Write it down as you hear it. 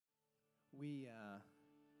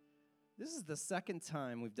This is the second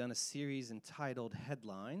time we've done a series entitled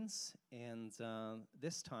Headlines, and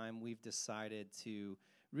this time we've decided to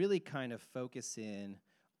really kind of focus in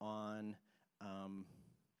on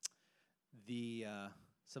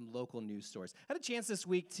some local news stories. I had a chance this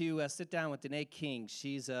week to sit down with Danae King.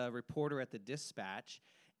 She's a reporter at the Dispatch,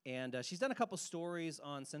 and she's done a couple stories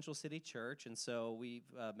on Central City Church, and so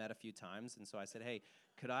we've met a few times, and so I said, hey,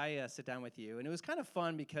 could I sit down with you? And it was kind of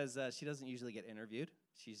fun because she doesn't usually get interviewed.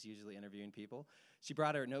 She's usually interviewing people. She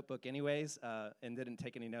brought her notebook anyways and didn't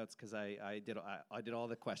take any notes because I did all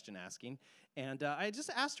the question asking. And I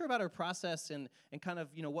just asked her about her process and kind of,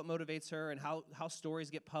 what motivates her and how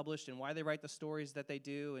stories get published and why they write the stories that they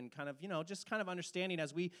do and kind of, just kind of understanding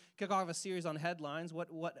as we kick off a series on headlines,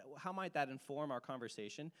 how might that inform our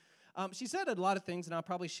conversation. She said a lot of things, and I'll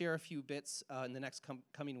probably share a few bits in the next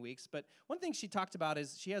coming weeks. But one thing she talked about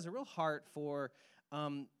is she has a real heart for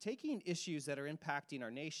taking issues that are impacting our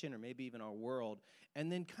nation or maybe even our world and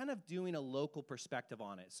then kind of doing a local perspective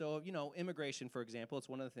on it. So, immigration, for example, it's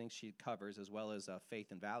one of the things she covers as well as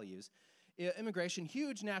faith and values. Immigration,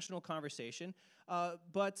 huge national conversation,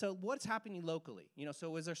 but what's happening locally?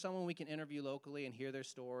 So is there someone we can interview locally and hear their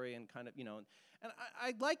story and kind of, and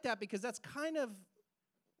I like that because that's kind of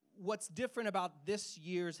what's different about this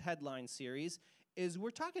year's headline series is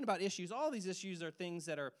we're talking about issues. All these issues are things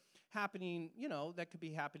that are happening, that could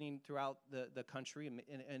be happening throughout the country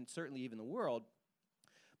and certainly even the world.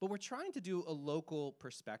 But we're trying to do a local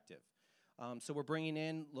perspective. So we're bringing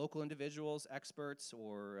in local individuals, experts,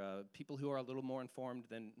 or people who are a little more informed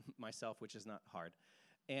than myself, which is not hard,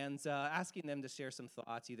 and asking them to share some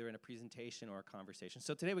thoughts either in a presentation or a conversation.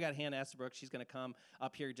 So today we got Hannah Estabrook. She's going to come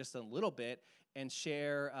up here just a little bit and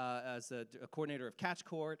share as a coordinator of Catch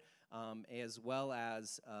Court, as well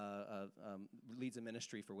as leads a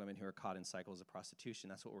ministry for women who are caught in cycles of prostitution.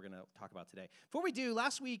 That's what we're going to talk about today. Before we do,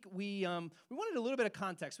 last week we wanted a little bit of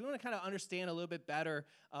context. We want to kind of understand a little bit better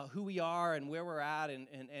who we are and where we're at and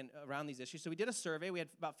around these issues. So we did a survey. We had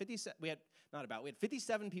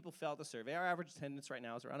 57 people fill out the survey. Our average attendance right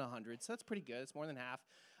now is around 100, so that's pretty good. It's more than half.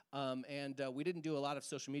 And we didn't do a lot of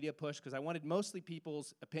social media push because I wanted mostly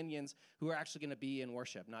people's opinions who are actually going to be in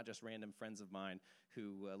worship, not just random friends of mine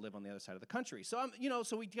who live on the other side of the country. So,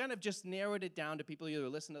 so we kind of just narrowed it down to people who either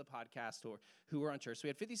listen to the podcast or who are on church. So we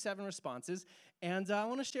had 57 responses, and I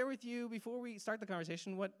want to share with you before we start the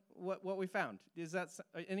conversation what we found. Is that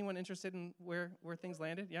anyone interested in where things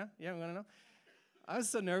landed? Yeah, we want to know. I was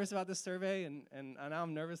so nervous about this survey, and now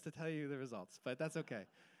I'm nervous to tell you the results, but that's okay.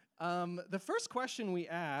 The first question we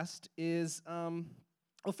asked is,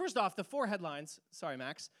 first off, the four headlines. Sorry,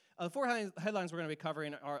 Max. The four headlines we're going to be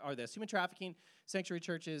covering are this: human trafficking, sanctuary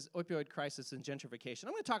churches, opioid crisis, and gentrification.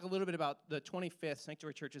 I'm going to talk a little bit about the 25th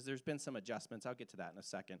sanctuary churches. There's been some adjustments. I'll get to that in a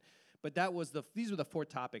second. But these were the four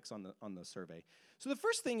topics on the survey. So the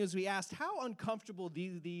first thing is we asked, how uncomfortable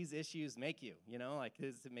do these issues make you?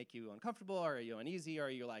 Does it make you uncomfortable, or are you uneasy, or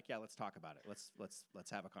are you like, yeah, let's talk about it.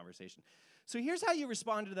 Let's have a conversation. So here's how you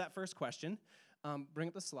responded to that first question. Bring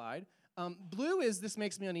up the slide. Blue is this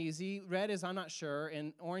makes me uneasy. Red is I'm not sure.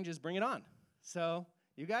 And orange is bring it on. So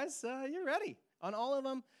you guys, you're ready. On all of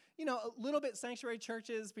them, a little bit sanctuary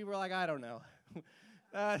churches, people are like, I don't know.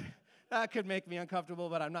 That could make me uncomfortable,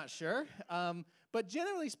 but I'm not sure. But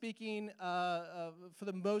generally speaking, for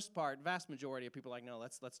the most part, vast majority of people are like, no,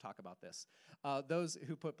 let's talk about this. Those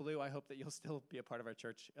who put blue, I hope that you'll still be a part of our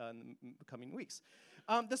church in the coming weeks.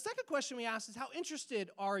 The second question we asked is, how interested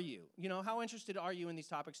are you? How interested are you in these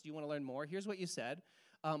topics? Do you want to learn more? Here's what you said.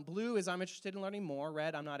 Blue is I'm interested in learning more.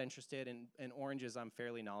 Red, I'm not interested. And orange is I'm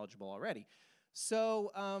fairly knowledgeable already.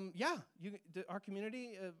 So, our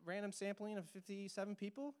community, random sampling of 57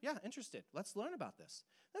 people, interested. Let's learn about this.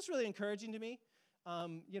 That's really encouraging to me.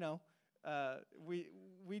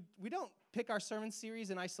 We don't pick our sermon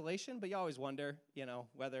series in isolation, but you always wonder,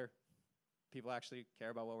 whether people actually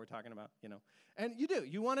care about what we're talking about, And you do.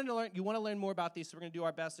 You want to learn more about these, so we're going to do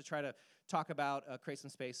our best to try to talk about, create some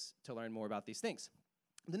space to learn more about these things.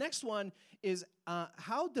 The next one is,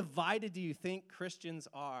 how divided do you think Christians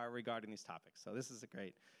are regarding these topics? So this is a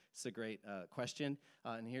great question,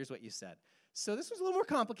 and here's what you said. So this was a little more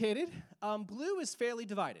complicated. Blue is fairly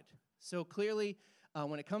divided. So clearly,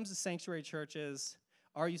 when it comes to sanctuary churches,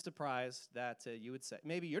 are you surprised that you would say,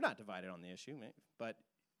 maybe you're not divided on the issue, but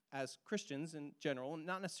as Christians in general,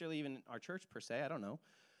 not necessarily even our church per se, I don't know.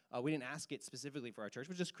 We didn't ask it specifically for our church,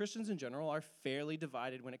 but just Christians in general are fairly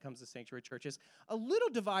divided when it comes to sanctuary churches. A little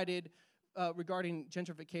divided regarding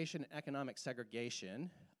gentrification and economic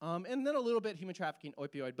segregation, and then a little bit human trafficking,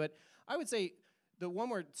 opioid. But I would say the one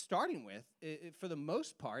we're starting with, for the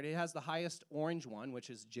most part, it has the highest orange one,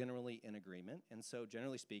 which is generally in agreement. And so,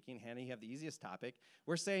 generally speaking, Hannah, you have the easiest topic.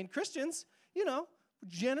 We're saying Christians,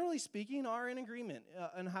 generally speaking, are in agreement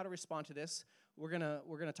on how to respond to this. We're gonna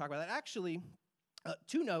talk about that. Actually,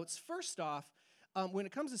 2 notes. First off, when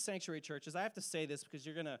it comes to sanctuary churches, I have to say this because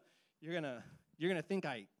you're gonna think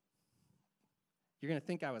I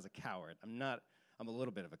was a coward. I'm not. I'm a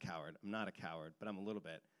little bit of a coward. I'm not a coward, but I'm a little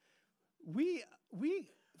bit. We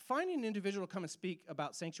finding an individual to come and speak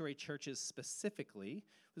about sanctuary churches specifically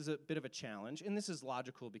was a bit of a challenge, and this is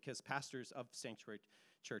logical because pastors of sanctuary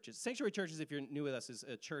churches, if you're new with us, is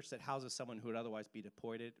a church that houses someone who would otherwise be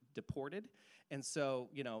deported, and so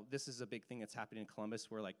this is a big thing that's happening in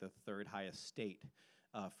Columbus. We're like the 3rd highest state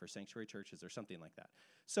for sanctuary churches or something like that.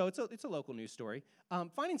 So it's a local news story.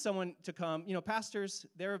 Finding someone to come, pastors,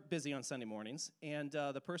 they're busy on Sunday mornings, and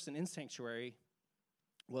the person in sanctuary,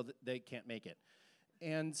 well, they can't make it.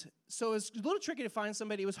 And so it's a little tricky to find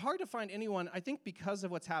somebody. It was hard to find anyone, I think, because of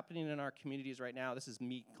what's happening in our communities right now. This is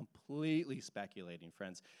me completely speculating,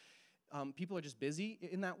 friends. People are just busy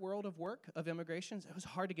in that world of work, of immigration. It was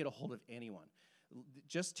hard to get a hold of anyone.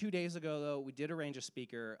 Just 2 days ago, though, we did arrange a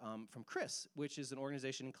speaker from CRIS, which is an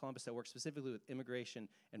organization in Columbus that works specifically with immigration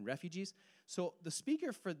and refugees. So the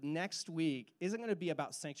speaker for next week isn't going to be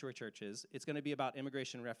about sanctuary churches. It's going to be about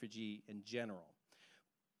immigration and refugee in general.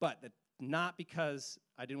 But not because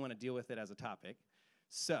I didn't want to deal with it as a topic.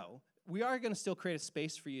 So we are going to still create a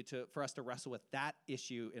space for us to wrestle with that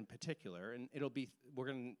issue in particular, and we're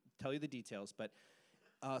going to tell you the details. But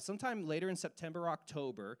sometime later in September or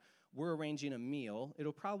October, we're arranging a meal.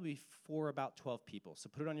 It'll probably be for about 12 people. So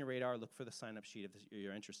put it on your radar. Look for the sign-up sheet if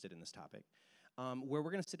you're interested in this topic. Where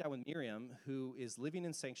we're going to sit down with Miriam, who is living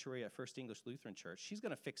in sanctuary at First English Lutheran Church. She's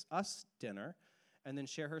going to fix us dinner and then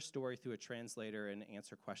share her story through a translator and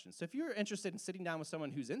answer questions. So if you're interested in sitting down with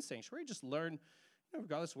someone who's in sanctuary, just learn,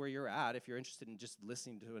 regardless of where you're at, if you're interested in just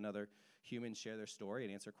listening to another human share their story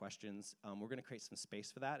and answer questions, we're going to create some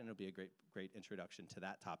space for that, and it'll be a great introduction to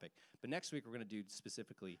that topic. But next week, we're going to do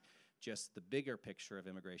specifically just the bigger picture of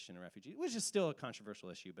immigration and refugee, which is still a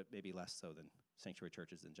controversial issue, but maybe less so than sanctuary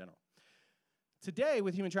churches in general. Today,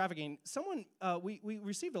 with human trafficking, we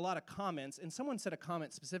received a lot of comments, and someone said a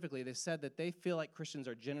comment specifically. They said that they feel like Christians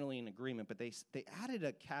are generally in agreement, but they added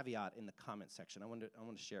a caveat in the comment section. I want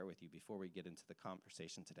to share with you before we get into the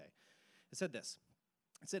conversation today. It said this.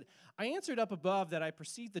 It said, I answered up above that I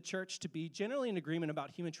perceive the church to be generally in agreement about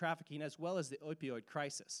human trafficking as well as the opioid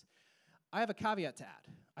crisis. I have a caveat to add.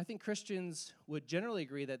 I think Christians would generally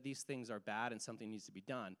agree that these things are bad and something needs to be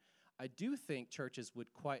done. I do think churches would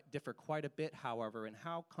differ quite a bit, however, in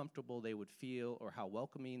how comfortable they would feel or how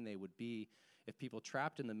welcoming they would be if people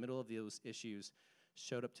trapped in the middle of those issues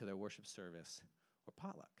showed up to their worship service or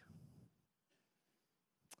potluck.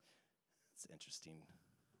 That's interesting.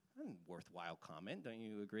 Worthwhile comment, don't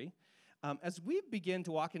you agree? As we begin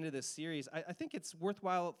to walk into this series, I think it's a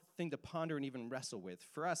worthwhile thing to ponder and even wrestle with.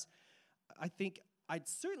 For us, I'd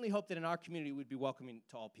certainly hope that in our community we'd be welcoming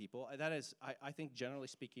to all people. That is, I think generally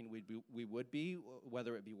speaking we would be,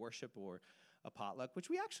 whether it be worship or a potluck, which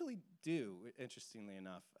we actually do, interestingly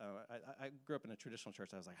enough. I grew up in a traditional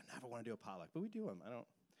church. I was like, I never want to do a potluck, but we do them.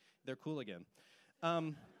 They're cool again.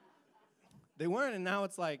 They weren't, and now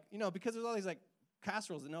it's like, because there's all these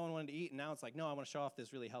casseroles that no one wanted to eat, and now it's like, no, I want to show off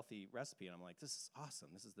this really healthy recipe, and I'm like, this is awesome.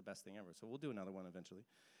 This is the best thing ever. So we'll do another one eventually.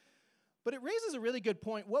 But it raises a really good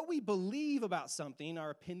point. What we believe about something,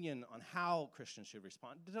 our opinion on how Christians should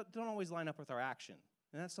respond, don't always line up with our action.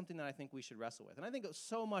 And that's something that I think we should wrestle with. And I think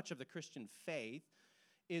so much of the Christian faith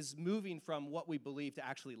is moving from what we believe to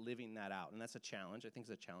actually living that out. And that's a challenge. I think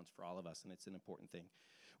it's a challenge for all of us, and it's an important thing.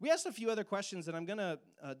 We asked a few other questions, and I'm going to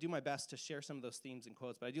do my best to share some of those themes and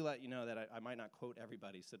quotes. But I do let you know that I might not quote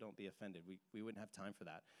everybody, so don't be offended. We wouldn't have time for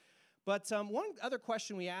that. But one other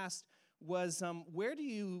question we asked was, where do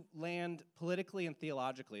you land politically and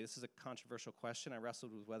theologically? This is a controversial question. I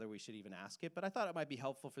wrestled with whether we should even ask it, but I thought it might be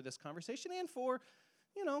helpful for this conversation and for,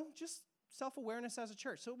 just self-awareness as a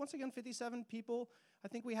church. So once again, 57 people. I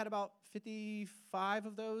think we had about 55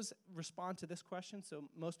 of those respond to this question, so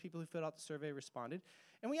most people who filled out the survey responded.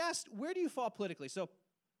 And we asked, where do you fall politically? So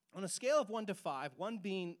on a scale of 1 to 5, 1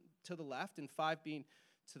 being to the left and 5 being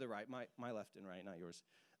to the right, my left and right, not yours.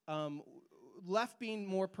 Left being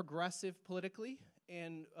more progressive politically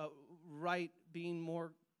and right being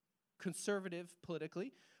more conservative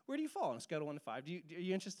politically. Where do you fall on a scale of 1 to 5? Are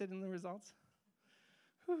you interested in the results?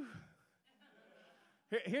 Whew.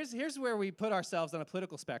 Here's where we put ourselves on a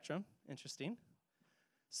political spectrum. Interesting.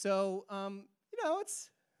 So, it's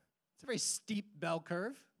a very steep bell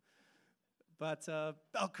curve. But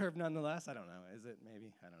bell curve nonetheless. I don't know. Is it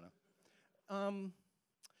maybe? I don't know.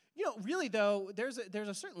 Really though, there's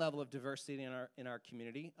a certain level of diversity in our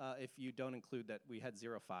community. If you don't include that we had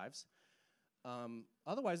 0 5s.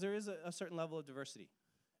 Otherwise, there is a certain level of diversity,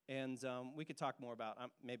 and we could talk more about.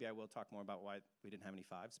 Maybe I will talk more about why we didn't have any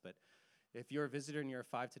 5s. But if you're a visitor and you're a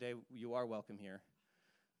 5 today, you are welcome here.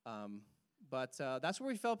 But that's where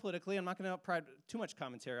we fell politically. I'm not going to provide too much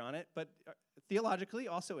commentary on it, but theologically,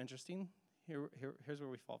 also interesting. Here's where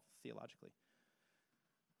we fall theologically.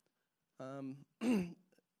 Not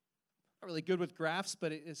really good with graphs,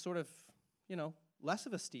 but it's sort of, less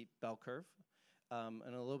of a steep bell curve, and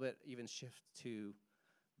a little bit even shift to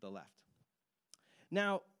the left.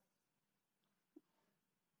 Now,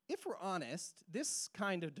 if we're honest, this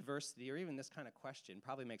kind of diversity, or even this kind of question,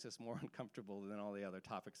 probably makes us more uncomfortable than all the other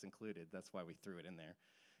topics included. That's why we threw it in there.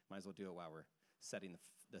 Might as well do it while we're setting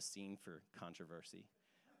the scene for controversy.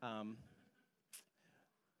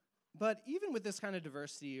 But even with this kind of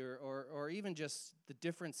diversity, or even just the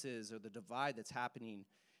differences or the divide that's happening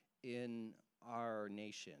in our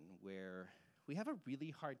nation, where we have a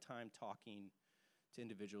really hard time talking to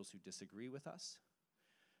individuals who disagree with us.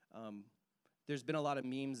 There's been a lot of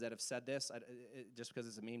memes that have said this. Just because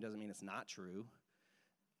it's a meme doesn't mean it's not true.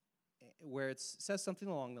 Where it says something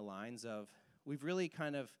along the lines of, we've really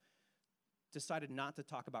kind of decided not to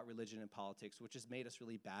talk about religion and politics, which has made us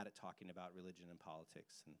really bad at talking about religion and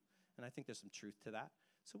politics. And I think there's some truth to that.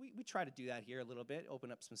 So we try to do that here a little bit, open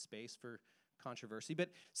up some space for controversy.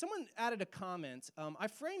 But someone added a comment. I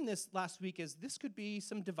framed this last week as this could be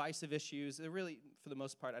some divisive issues. They're really, for the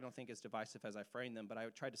most part, I don't think as divisive as I framed them, but I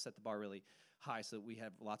tried to set the bar really high so that we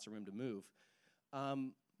have lots of room to move.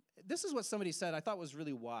 This is what somebody said I thought was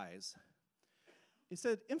really wise. He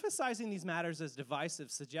said, emphasizing these matters as divisive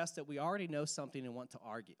suggests that we already know something and want to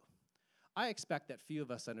argue. I expect that few of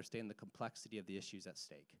us understand the complexity of the issues at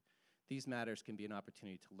stake. These matters can be an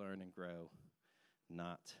opportunity to learn and grow,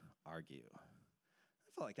 not argue.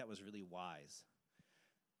 I felt like that was really wise.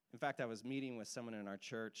 In fact, I was meeting with someone in our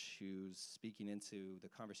church who's speaking into the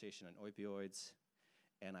conversation on opioids,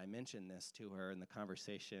 and I mentioned this to her in the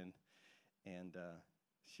conversation, and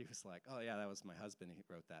she was like, oh yeah, that was my husband who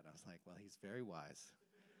wrote that. And I was like, well, he's very wise.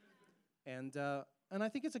 And I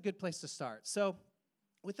think it's a good place to start. So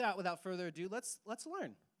without further ado, let's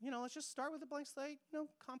learn. Let's just start with a blank slate,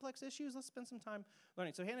 complex issues. Let's spend some time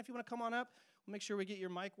learning. So Hannah, if you want to come on up, we'll make sure we get your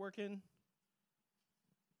mic working.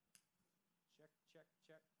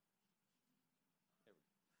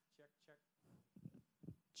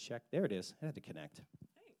 Check. There it is. I had to connect.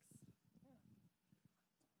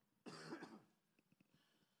 Thanks.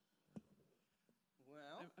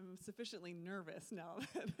 Well, I'm sufficiently nervous now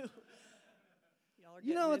that y'all are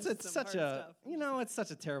getting it's some such hard stuff. it's such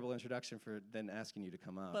a terrible introduction for then asking you to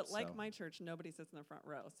come up. But like my church, nobody sits in the front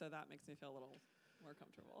row, so that makes me feel a little more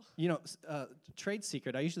comfortable. Trade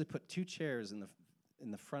secret. I usually put 2 chairs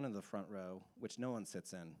in the front of the front row, which no one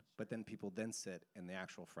sits in, but then people then sit in the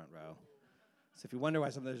actual front row. So if you wonder why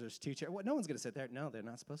sometimes there's 2 chairs, no one's going to sit there. No, they're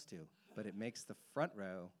not supposed to. But it makes the front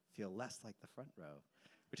row feel less like the front row,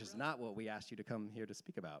 which is not what we asked you to come here to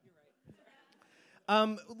speak about. You're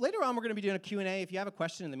right. Later on, we're going to be doing a Q&A. If you have a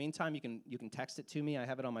question in the meantime, you can text it to me. I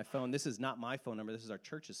have it on my phone. This is not my phone number. This is our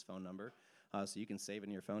church's phone number. So you can save it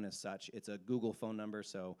in your phone as such. It's a Google phone number,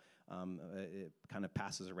 so it kind of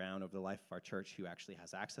passes around over the life of our church who actually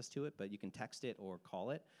has access to it. But you can text it or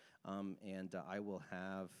call it, and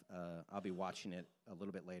I'll be watching it a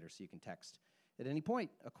little bit later, so you can text at any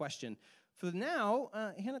point a question. For now,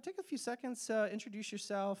 Hannah, take a few seconds, introduce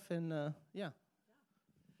yourself, and yeah.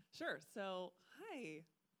 Sure. So, hi.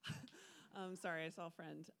 Sorry, I saw a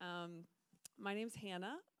friend. My name's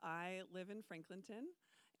Hannah. I live in Franklinton,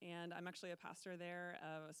 and I'm actually a pastor there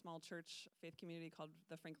of a small church faith community called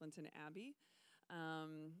the Franklinton Abbey.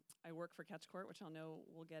 I work for Catch Court, which I'll know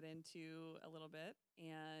we'll get into a little bit,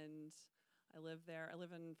 and I live there. I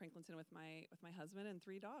live in Franklinton with my husband and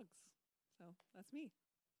 3 dogs. So that's me.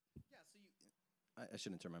 Yeah. So I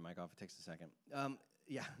shouldn't turn my mic off. It takes a second.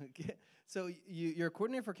 Yeah. So you're a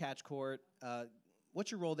coordinator for Catch Court. What's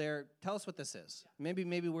your role there? Tell us what this is. Yeah.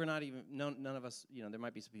 Maybe we're not even, none of us, there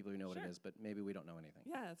might be some people who know what it is, but maybe we don't know anything.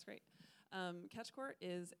 Yeah, that's great. Catch Court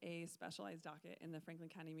is a specialized docket in the Franklin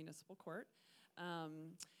County Municipal Court.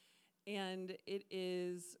 And it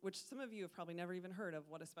is, which some of you have probably never even heard of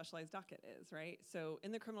what a specialized docket is, right? So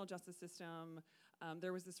in the criminal justice system,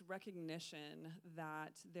 there was this recognition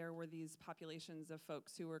that there were these populations of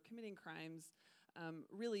folks who were committing crimes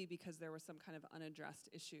really because there was some kind of unaddressed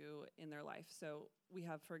issue in their life. So we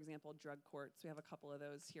have, for example, drug courts. We have a couple of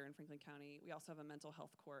those here in Franklin County. We also have a mental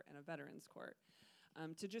health court and a veterans court.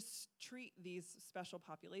 to just treat these special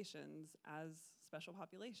populations as special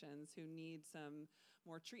populations who need some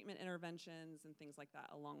more treatment interventions and things like that,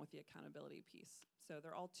 along with the accountability piece. So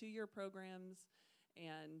they're all 2-year programs,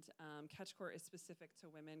 and Catch Court is specific to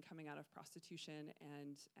women coming out of prostitution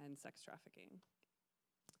and sex trafficking.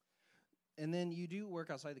 And then you do work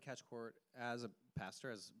outside the Catch Court as a pastor,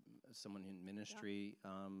 as someone in ministry.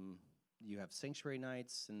 Yeah. You have sanctuary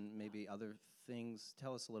nights and maybe other things.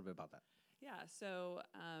 Tell us a little bit about that. Yeah, so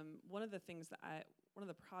one of the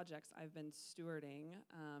projects I've been stewarding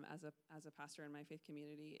as a pastor in my faith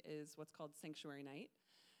community is what's called Sanctuary Night.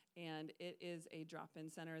 And it is a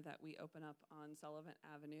drop-in center that we open up on Sullivan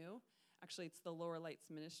Avenue. Actually, it's the Lower Lights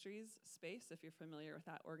Ministries space. If you're familiar with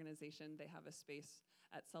that organization, they have a space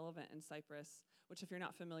at Sullivan and Cypress, which if you're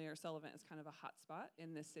not familiar, Sullivan is kind of a hot spot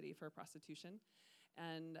in this city for prostitution.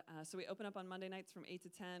 And so we open up on Monday nights from 8 to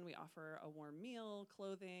 10. We offer a warm meal,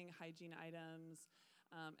 clothing, hygiene items.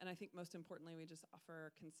 And I think most importantly, we just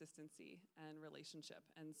offer consistency and relationship.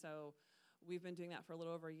 And so we've been doing that for a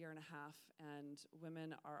little over a year and a half, and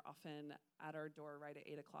women are often at our door right at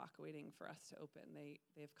 8 o'clock waiting for us to open.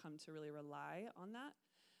 They've come to really rely on that.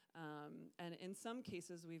 And in some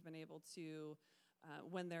cases, we've been able to,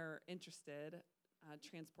 when they're interested,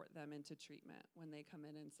 transport them into treatment. When they come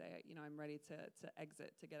in and say, I'm ready to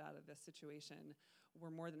exit, to get out of this situation,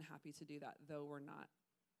 we're more than happy to do that, though we're not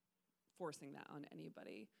forcing that on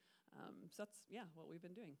anybody. So that's, what we've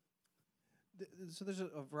been doing. So there's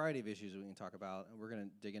a variety of issues we can talk about, and we're going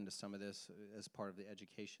to dig into some of this as part of the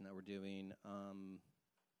education that we're doing.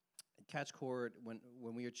 Catch Court, when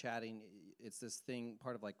we were chatting, it's this thing,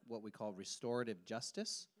 part of like what we call restorative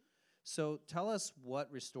justice. So tell us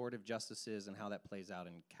what restorative justice is and how that plays out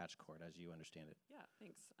in Catch Court as you understand it. Yeah,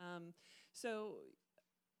 thanks. So,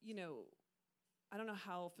 I don't know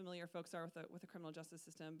how familiar folks are with the criminal justice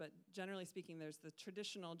system, but generally speaking, there's the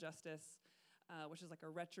traditional justice, which is like a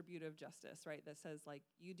retributive justice, right? That says like,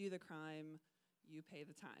 you do the crime, you pay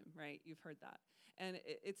the time, right? You've heard that. And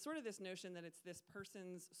it's sort of this notion that it's this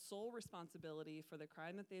person's sole responsibility for the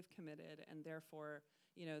crime that they've committed, and therefore,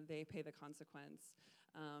 they pay the consequence.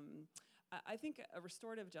 I think a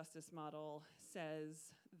restorative justice model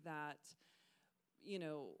says that,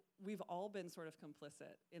 we've all been sort of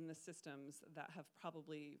complicit in the systems that have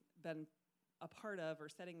probably been a part of or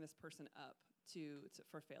setting this person up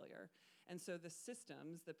for failure. And so the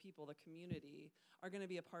systems, the people, the community are going to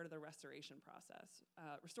be a part of the restoration process.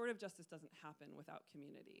 Restorative justice doesn't happen without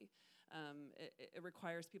community. It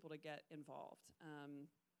requires people to get involved.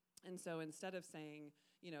 And so instead of saying,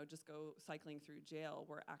 just go cycling through jail,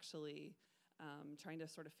 we're actually trying to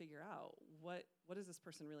sort of figure out what does this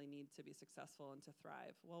person really need to be successful and to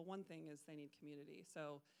thrive? Well, one thing is they need community.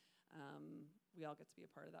 So we all get to be a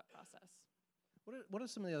part of that process. What are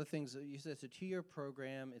some of the other things? You said it's a 2-year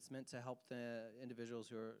program. It's meant to help the individuals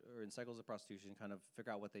who are in cycles of prostitution kind of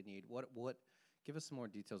figure out what they need. What? Give us some more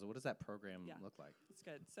details. What does that program look like? That's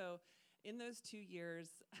good. So in those 2 years,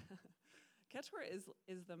 Catch Court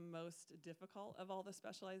is the most difficult of all the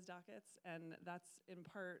specialized dockets, and that's in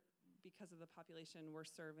part because of the population we're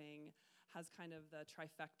serving has kind of the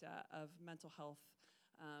trifecta of mental health,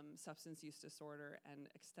 substance use disorder, and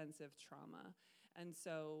extensive trauma. And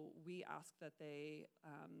so we ask that they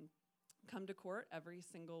come to court every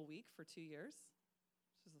single week for 2 years,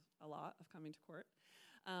 which is a lot of coming to court,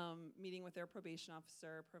 meeting with their probation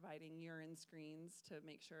officer, providing urine screens to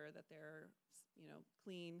make sure that they're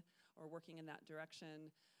clean or working in that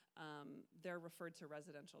direction. They're referred to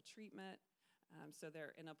residential treatment. So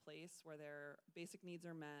they're in a place where their basic needs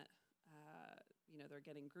are met. They're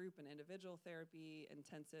getting group and individual therapy,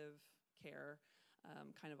 intensive care.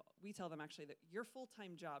 We tell them actually that your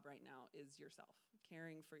full-time job right now is yourself,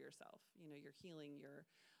 caring for yourself. You're healing your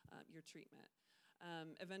treatment.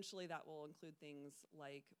 Eventually, that will include things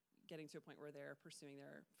like getting to a point where they're pursuing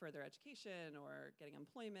their further education or getting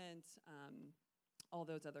employment, all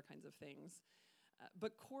those other kinds of things.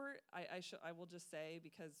 But court, I will just say,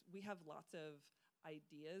 because we have lots of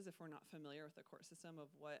ideas if we're not familiar with the court system of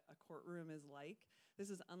what a courtroom is like.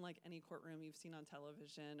 This is unlike any courtroom you've seen on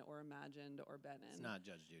television or imagined or been in. It's not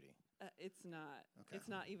Judge Judy. It's not. Okay. It's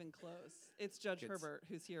not even close. It's Judge Herbert,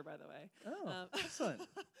 who's here, by the way. Oh, excellent.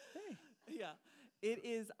 Hey. Yeah. It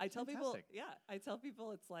is. I tell Fantastic.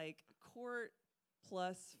 people it's like court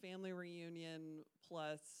plus family reunion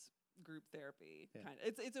plus group therapy. Yeah. Kind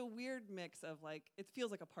of. It's a weird mix of like, it feels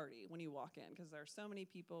like a party when you walk in because there are so many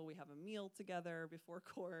people. We have a meal together before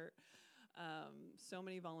court. So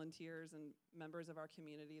many volunteers and members of our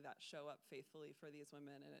community that show up faithfully for these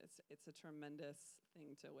women, and it's a tremendous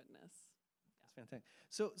thing to witness. It's fantastic.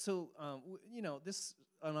 This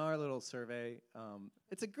on our little survey,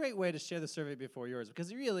 it's a great way to share the survey before yours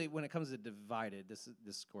because really, when it comes to divided, this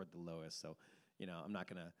scored the lowest. So, I'm not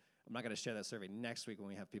gonna share that survey next week when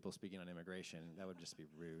we have people speaking on immigration. That would just be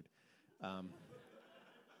rude.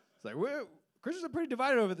 It's like Christians are pretty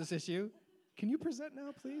divided over this issue. Can you present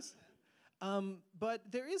now, please?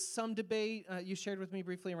 But there is some debate you shared with me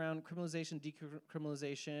briefly around criminalization,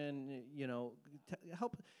 decriminalization.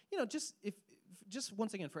 Help. Just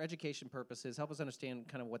once again for education purposes, help us understand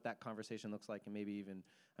kind of what that conversation looks like, and maybe even,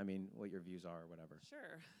 what your views are or whatever.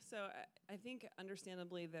 Sure. So I think,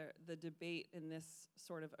 understandably, the debate in this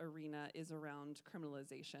sort of arena is around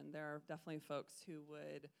criminalization. There are definitely folks who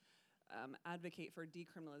would advocate for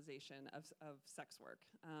decriminalization of sex work.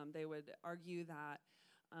 They would argue that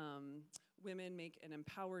women make an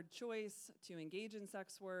empowered choice to engage in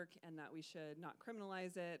sex work, and that we should not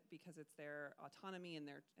criminalize it because it's their autonomy and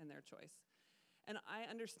their choice. And I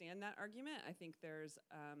understand that argument. I think there's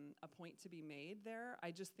a point to be made there. I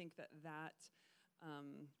just think that I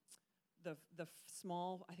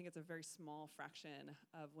think it's a very small fraction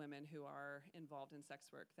of women who are involved in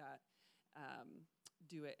sex work that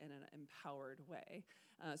do it in an empowered way.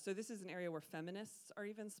 So this is an area where feminists are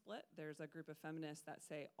even split. There's a group of feminists that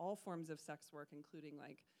say all forms of sex work, including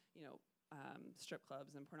strip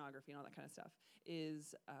clubs and pornography and all that kind of stuff,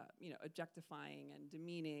 is objectifying and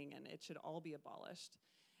demeaning, and it should all be abolished.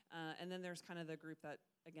 And then there's kind of the group that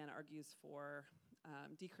again argues for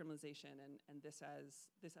decriminalization and this as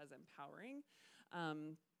empowering.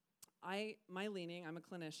 My leaning, I'm a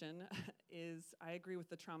clinician, is I agree with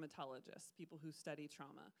the traumatologists, people who study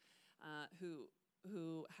trauma, who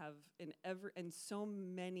have in so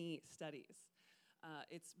many studies,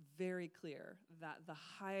 it's very clear that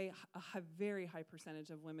a very high percentage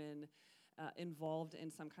of women involved in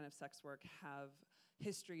some kind of sex work have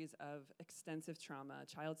histories of extensive trauma,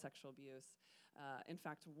 child sexual abuse. In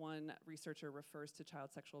fact, one researcher refers to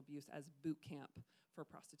child sexual abuse as boot camp for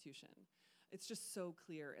prostitution. It's just so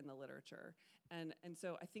clear in the literature. And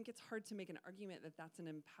so I think it's hard to make an argument that that's an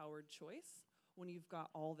empowered choice when you've got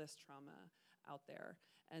all this trauma out there.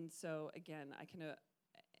 And so again,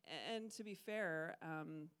 and to be fair,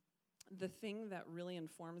 the thing that really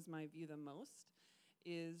informs my view the most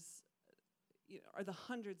are the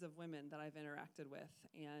hundreds of women that I've interacted with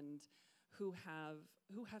and who have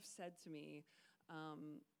said to me,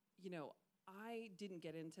 I didn't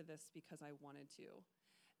get into this because I wanted to.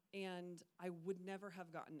 And I would never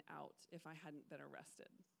have gotten out if I hadn't been arrested.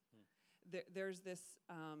 There's this,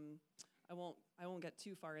 I won't get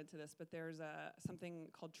too far into this, but there's something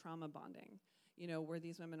called trauma bonding, where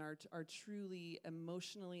these women are truly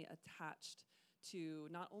emotionally attached to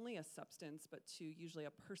not only a substance, but to usually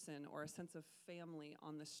a person or a sense of family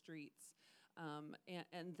on the streets.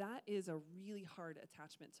 And that is a really hard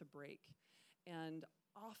attachment to break. And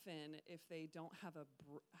often, if they don't have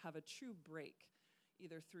a true break,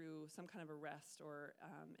 either through some kind of arrest or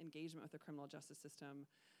engagement with the criminal justice system,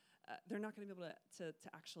 they're not going to be able to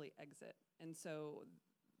actually exit. And so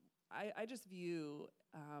I just view,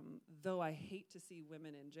 though I hate to see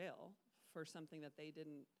women in jail for something that they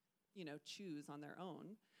didn't choose on their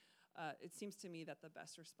own, it seems to me that the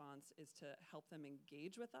best response is to help them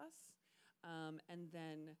engage with us, and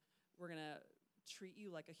then we're going to treat you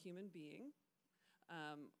like a human being.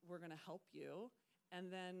 We're going to help you, and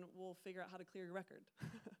then we'll figure out how to clear your record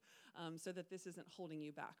so that this isn't holding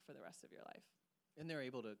you back for the rest of your life. And they're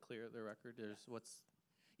able to clear their record?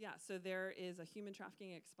 So there is a human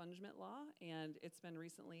trafficking expungement law, and it's been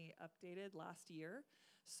recently updated last year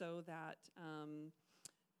so that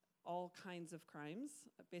all kinds of crimes,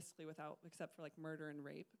 basically except for like murder and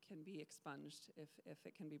rape, can be expunged if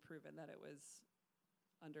it can be proven that it was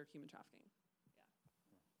under human trafficking.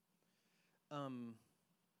 Yeah.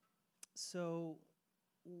 So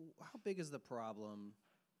how big is the problem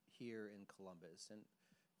here in Columbus? And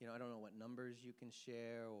I don't know what numbers you can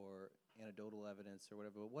share or anecdotal evidence or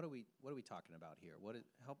whatever, but what are we talking about here?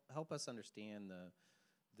 Help us understand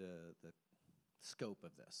the scope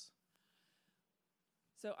of this.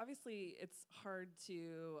 So obviously, it's hard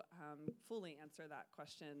to fully answer that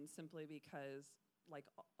question simply because, like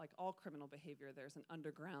all criminal behavior, there's an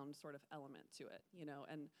underground sort of element to it,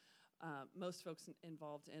 and most folks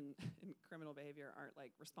involved in criminal behavior aren't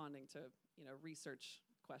like responding to research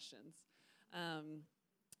questions.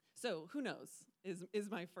 So who knows is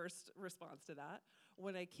my first response to that.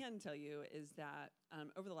 What I can tell you is that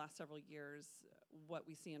over the last several years, what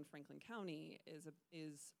we see in Franklin County is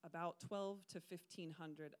about 1,200 to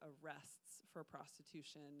 1,500 arrests for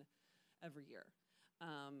prostitution every year.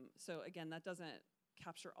 So again, that doesn't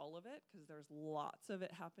capture all of it because there's lots of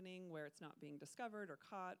it happening where it's not being discovered or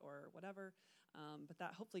caught or whatever. But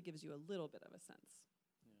that hopefully gives you a little bit of a sense.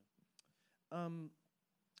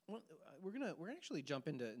 Well, we're gonna actually jump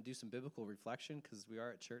into and do some biblical reflection because we are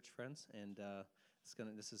at church, friends, and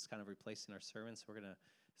this is kind of replacing our sermon. So we're gonna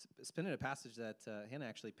spin in a passage that Hannah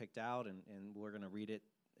actually picked out, and we're gonna read it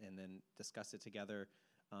and then discuss it together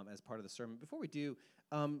as part of the sermon. Before we do,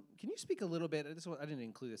 can you speak a little bit? I didn't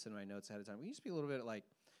include this in my notes ahead of time. Can you speak a little bit like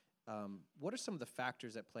what are some of the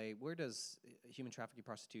factors at play? Where does human trafficking,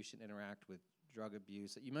 prostitution interact with drug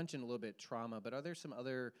abuse? You mentioned a little bit trauma, but are there some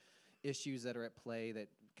other issues that are at play that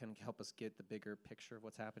can help us get the bigger picture of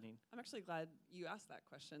what's happening? I'm actually glad you asked that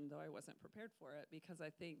question, though I wasn't prepared for it, because I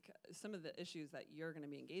think some of the issues that you're going to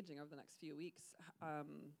be engaging over the next few weeks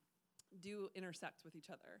do intersect with each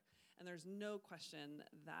other. And there's no question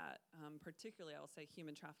that, particularly I'll say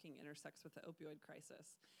human trafficking intersects with the opioid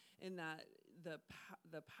crisis, in that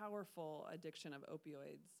the powerful addiction of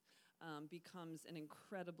opioids becomes an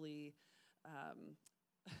incredibly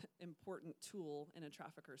important tool in a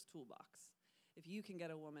trafficker's toolbox. If you can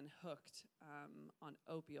get a woman hooked on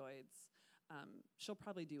opioids, she'll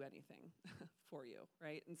probably do anything for you,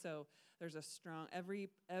 right? And so there's a strong, every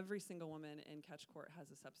single woman in catch court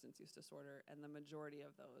has a substance use disorder, and the majority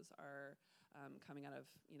of those are coming out of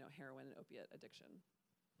heroin and opiate addiction.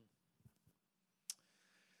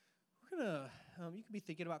 We're gonna, you can be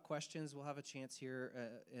thinking about questions. We'll have a chance here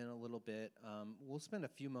in a little bit. We'll spend a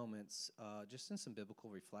few moments just in some biblical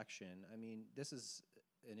reflection. I mean, this is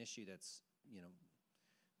an issue that's,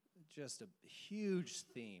 just a huge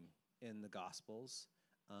theme in the Gospels,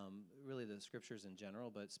 really the scriptures in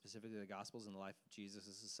general, but specifically the Gospels in the life of Jesus.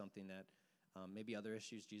 This is something that maybe other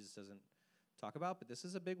issues Jesus doesn't talk about, but this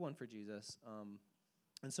is a big one for Jesus.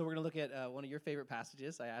 And so we're going to look at one of your favorite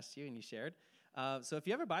passages I asked you and you shared. So if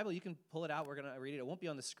you have a Bible, you can pull it out. We're going to read it. It won't be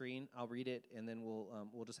on the screen. I'll read it, and then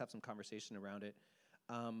we'll just have some conversation around it.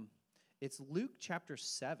 It's Luke chapter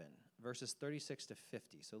 7, verses 36 to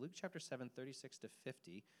 50. So Luke chapter 7, 36 to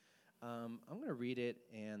 50. I'm going to read it,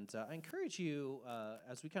 and I encourage you,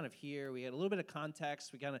 as we kind of hear, we had a little bit of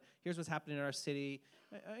context. Here's what's happening in our city.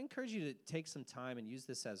 I encourage you to take some time and use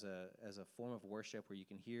this as a form of worship where you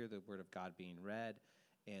can hear the word of God being read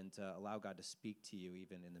and allow God to speak to you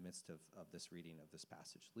even in the midst of this reading of this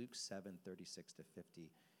passage. Luke 7, 36 to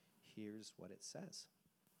 50. Here's what it says.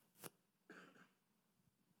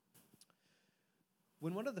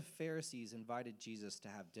 When one of the Pharisees invited Jesus to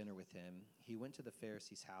have dinner with him, he went to the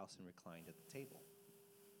Pharisee's house and reclined at the table.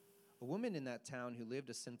 A woman in that town who lived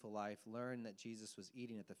a sinful life learned that Jesus was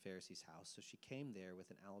eating at the Pharisee's house, so she came there with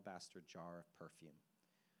an alabaster jar of perfume.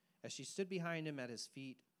 As she stood behind him at his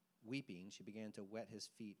feet, weeping, she began to wet his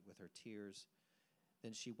feet with her tears.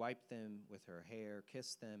 Then she wiped them with her hair,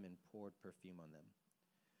 kissed them, and poured perfume on them.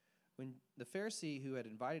 When the Pharisee who had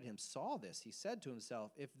invited him saw this, he said to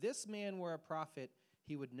himself, "If this man were a prophet,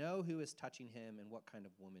 he would know who is touching him and what kind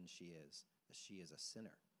of woman she is, that she is a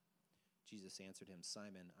sinner." Jesus answered him,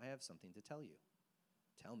 "Simon, I have something to tell you."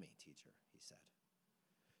 "Tell me, teacher," he said.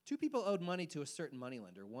 2 people owed money to a certain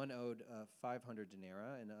moneylender. One owed 500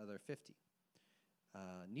 denarii and the other 50.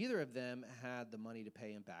 Neither of them had the money to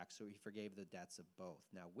pay him back, so he forgave the debts of both.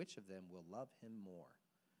 Now, which of them will love him more?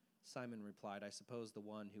 Simon replied, "I suppose the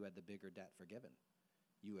one who had the bigger debt forgiven."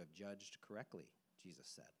 "You have judged correctly," Jesus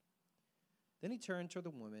said. Then he turned to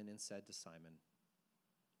the woman and said to Simon,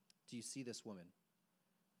 "Do you see this woman?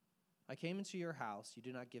 I came into your house. You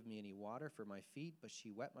did not give me any water for my feet, but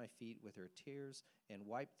she wet my feet with her tears and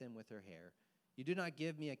wiped them with her hair. You did not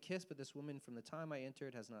give me a kiss, but this woman from the time I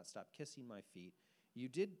entered has not stopped kissing my feet. You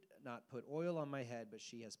did not put oil on my head, but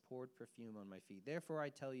she has poured perfume on my feet. Therefore I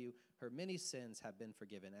tell you, her many sins have been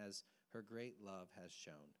forgiven, as her great love has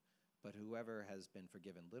shown. But whoever has been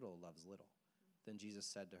forgiven little loves little." Then Jesus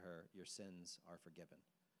said to her, "Your sins are forgiven."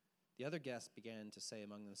 The other guests began to say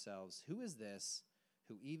among themselves, "Who is this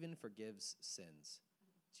who even forgives sins?"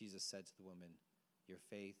 Jesus said to the woman, "Your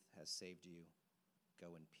faith has saved you.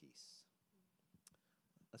 Go in peace."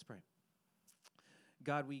 Let's pray.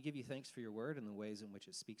 God, we give you thanks for your word and the ways in which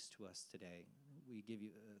it speaks to us today. We give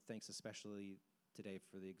you thanks especially today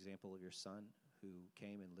for the example of your son who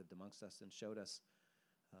came and lived amongst us and showed us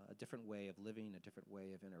a different way of living, a different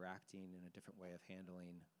way of interacting, and a different way of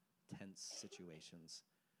handling tense situations,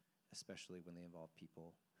 especially when they involve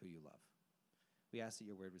people who you love. We ask that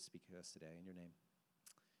your word would speak to us today. In your name,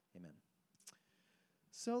 amen.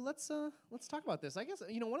 So let's talk about this. I guess,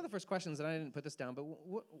 one of the first questions, and I didn't put this down, but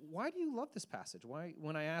why do you love this passage?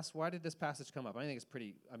 When I asked, why did this passage come up? I think it's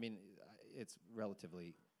it's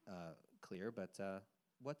relatively clear, but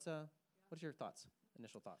what's your thoughts,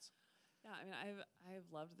 initial thoughts? Yeah, I mean,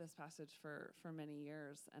 I've loved this passage for many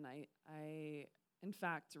years, and I in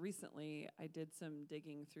fact recently I did some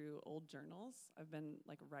digging through old journals. I've been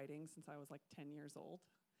like writing since I was like 10 years old,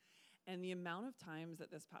 and the amount of times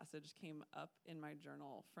that this passage came up in my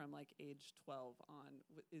journal from like age 12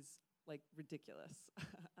 on is like ridiculous.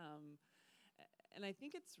 um, and I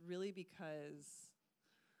think it's really because,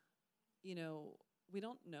 you know, we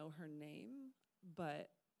don't know her name, but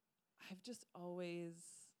I've just always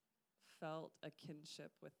felt a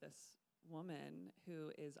kinship with this woman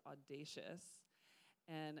who is audacious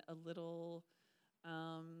and a little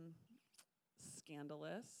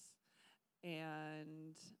scandalous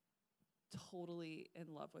and totally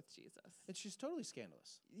in love with Jesus. And she's totally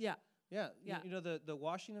scandalous. Yeah. Yeah. Yeah. You know, the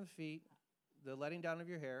washing of feet, the letting down of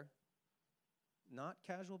your hair, not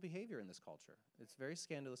casual behavior in this culture. It's very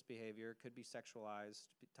scandalous behavior. It could be sexualized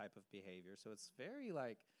type of behavior. So it's very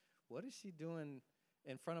like, what is she doing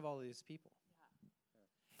in front of all these people?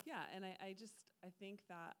 Yeah, and I think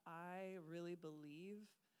that I really believe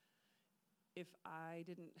if I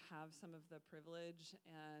didn't have some of the privilege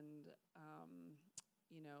and,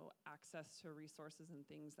 you know, access to resources and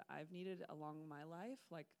things that I've needed along my life,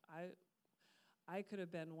 like I could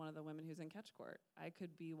have been one of the women who's in catch court. I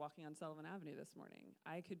could be walking on Sullivan Avenue this morning.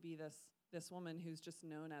 I could be this woman who's just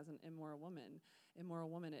known as an immoral woman. Immoral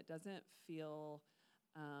woman, it doesn't feel,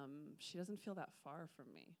 she doesn't feel that far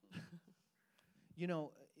from me. You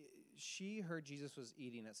know, she heard Jesus was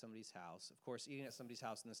eating at somebody's house. Of course, eating at somebody's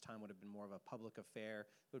house in this time would have been more of a public affair.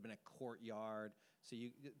 It would have been a courtyard. So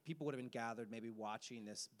people would have been gathered maybe watching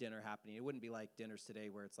this dinner happening. It wouldn't be like dinners today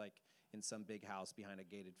where it's like in some big house behind a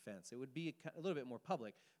gated fence. It would be a little bit more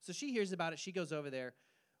public. So she hears about it. She goes over there.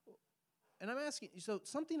 And I'm asking, so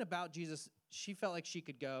something about Jesus, she felt like she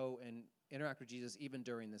could go and interact with Jesus even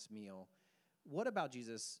during this meal. What about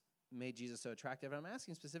Jesus made Jesus so attractive? And I'm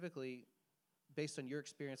asking specifically, based on your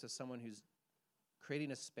experience as someone who's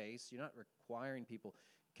creating a space, you're not requiring people.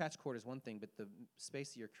 Catch court is one thing, but the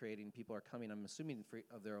space that you're creating, people are coming, I'm assuming,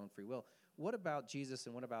 of their own free will. What about Jesus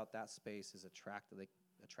and what about that space is attracting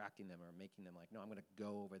them or making them like, no, I'm going to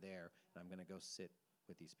go over there and I'm going to go sit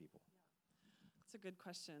with these people? That's a good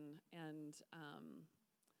question. And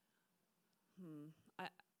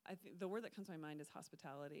I think the word that comes to my mind is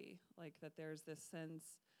hospitality, like that there's this sense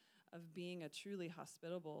of being a truly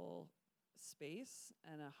hospitable space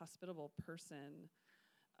and a hospitable person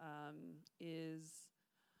is,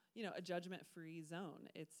 you know, a judgment-free zone.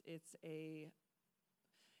 It's a,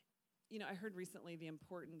 you know, I heard recently the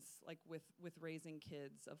importance, like with raising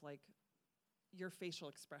kids, of like your facial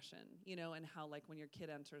expression, you know, and how like when your kid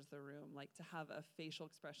enters the room, like to have a facial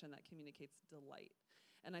expression that communicates delight.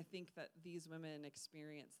 And I think that these women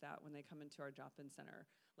experience that when they come into our drop-in center.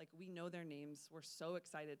 Like, we know their names. We're so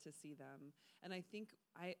excited to see them. And I think,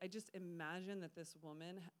 I just imagine that this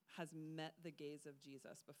woman has met the gaze of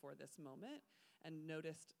Jesus before this moment and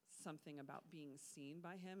noticed something about being seen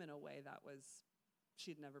by him in a way that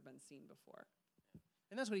she'd never been seen before.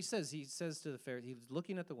 And that's what he says. He says to the Pharisee, he was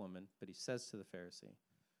looking at the woman, but he says to the Pharisee,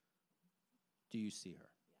 do you see her?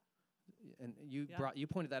 And you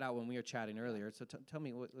pointed that out when we were chatting earlier. So tell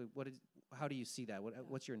me, how do you see that?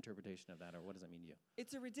 What's your interpretation of that, or what does that mean to you?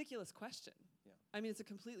 It's a ridiculous question. Yeah. I mean, it's a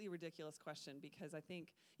completely ridiculous question because I think,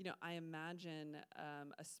 you know, I imagine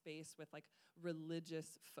a space with like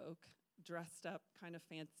religious folk dressed up kind of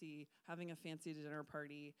fancy, having a fancy dinner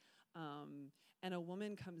party, and a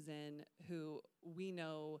woman comes in who we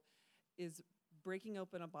know is breaking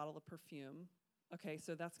open a bottle of perfume. Okay,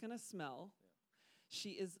 so that's going to smell. Yeah. She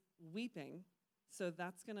is weeping, so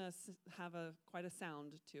that's going to have quite a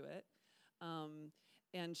sound to it.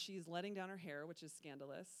 And she's letting down her hair, which is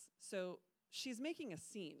scandalous. So she's making a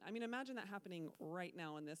scene. I mean, imagine that happening right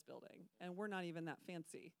now in this building, and we're not even that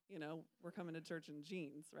fancy. You know, we're coming to church in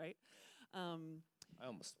jeans, right? I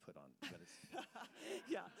almost put on, but it's...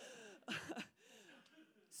 Yeah.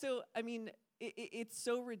 So, I mean, it's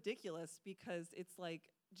so ridiculous because it's like,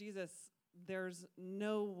 Jesus, there's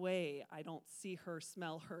no way I don't see her,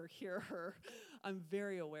 smell her, hear her. I'm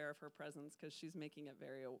very aware of her presence because she's making it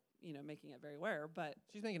very aware. But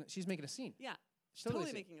she's making a scene. Yeah, she's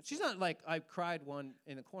totally making a scene. She's not like I cried one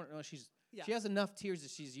in the corner. No, she has enough tears that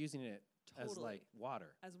she's using it as like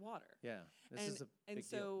water. As water. Yeah, this is a big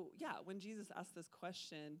deal. Yeah, when Jesus asked this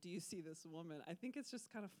question, "Do you see this woman?" I think it's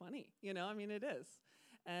just kind of funny. You know, I mean, it is,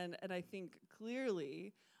 and I think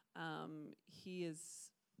clearly he is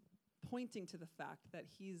pointing to the fact that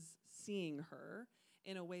he's seeing her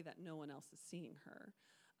in a way that no one else is seeing her.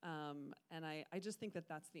 And I just think that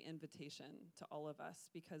that's the invitation to all of us,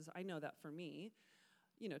 because I know that for me,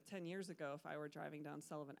 you know, 10 years ago, if I were driving down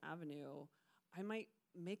Sullivan Avenue, I might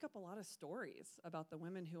make up a lot of stories about the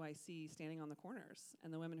women who I see standing on the corners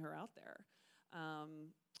and the women who are out there.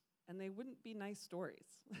 And they wouldn't be nice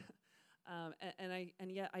stories.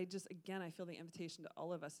 And yet I just, again, I feel the invitation to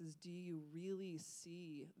all of us is, do you really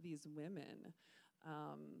see these women?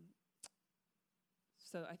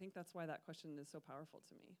 So I think that's why that question is so powerful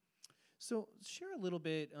to me. So share a little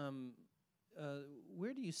bit,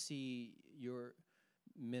 where do you see your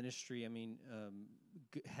ministry,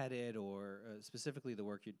 headed, or specifically the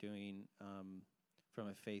work you're doing from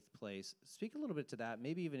a faith place? Speak a little bit to that.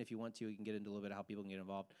 Maybe even if you want to, you can get into a little bit of how people can get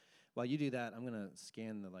involved. While you do that, I'm going to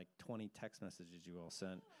scan the 20 text messages you all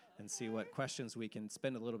sent and see what questions we can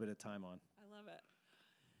spend a little bit of time on. I love it.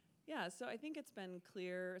 Yeah, so I think it's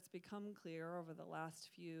become clear over the last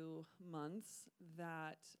few months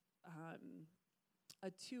that a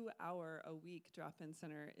 2-hour-a-week drop-in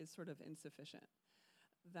center is sort of insufficient,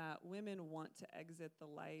 that women want to exit the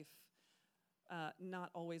life not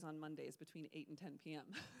always on Mondays between 8 and 10 p.m.,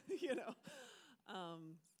 you know.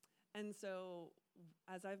 And so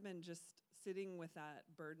as I've been just sitting with that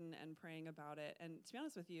burden and praying about it, and to be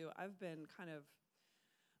honest with you, I've been kind of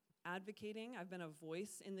advocating. I've been a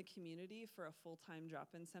voice in the community for a full-time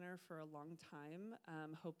drop-in center for a long time,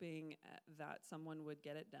 hoping that someone would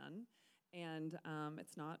get it done, and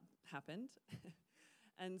it's not happened.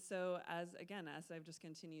 And so as I've just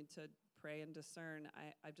continued to pray and discern,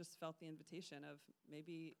 I've just felt the invitation of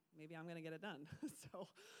maybe I'm going to get it done. So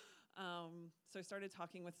I started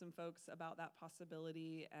talking with some folks about that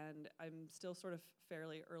possibility, and I'm still sort of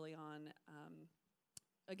fairly early on.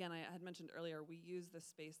 Again, I had mentioned earlier, we use the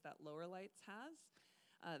space that Lower Lights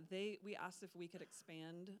has. We asked if we could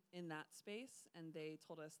expand in that space, and they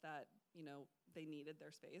told us that, they needed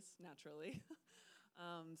their space, naturally.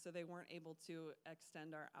 So they weren't able to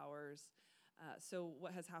extend our hours. So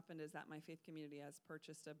what has happened is that my faith community has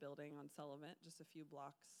purchased a building on Sullivan, just a few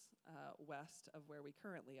blocks west of where we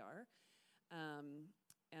currently are.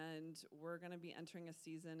 And we're going to be entering a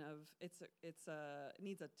season of, it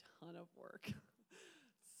needs a ton of work.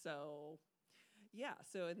 So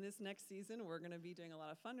in this next season, we're going to be doing a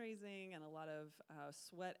lot of fundraising and a lot of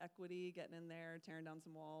sweat equity, getting in there, tearing down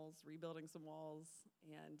some walls, rebuilding some walls.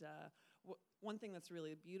 And one thing that's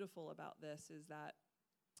really beautiful about this is that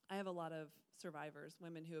I have a lot of survivors,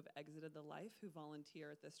 women who have exited the life, who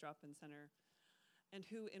volunteer at this drop-in center, and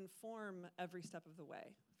who inform every step of the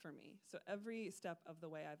way for me. So every step of the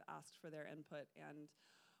way I've asked for their input. And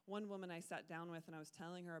one woman I sat down with, and I was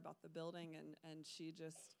telling her about the building, and she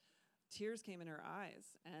just, tears came in her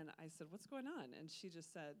eyes. And I said, "What's going on?" And she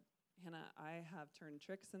just said, "Hannah, I have turned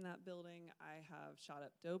tricks in that building. I have shot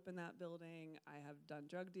up dope in that building. I have done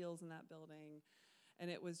drug deals in that building." And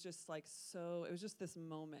it was just it was just this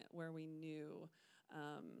moment where we knew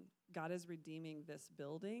God is redeeming this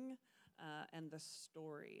building and the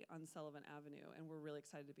story on Sullivan Avenue, and we're really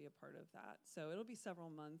excited to be a part of that. So it'll be several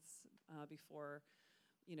months before,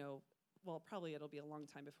 probably it'll be a long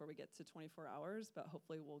time before we get to 24 hours, but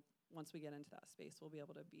hopefully once we get into that space, we'll be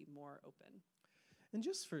able to be more open. And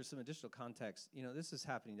just for some additional context, this is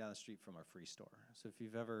happening down the street from our free store. So if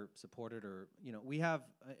you've ever supported or, we have,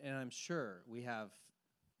 and I'm sure we have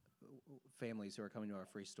families who are coming to our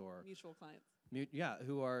free store. Mutual clients.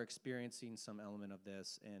 Who are experiencing some element of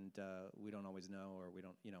this, and we don't always know, or we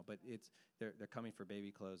don't, but they're coming for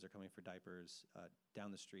baby clothes, they're coming for diapers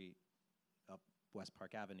down the street, up West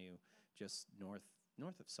Park Avenue, just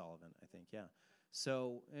north of Sullivan, I think, yeah.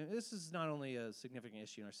 So this is not only a significant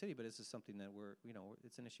issue in our city, but this is something that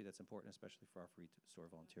it's an issue that's important, especially for our free store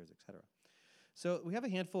volunteers, et cetera. So we have a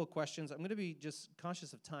handful of questions. I'm going to be just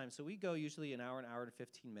conscious of time. So we go usually an hour and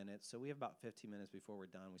 15 minutes. So we have about 15 minutes before we're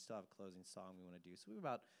done. We still have a closing song we want to do. So we have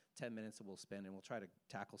about 10 minutes that we'll spend, and we'll try to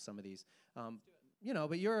tackle some of these.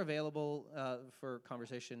 But you're available for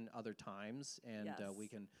conversation other times, and yes. We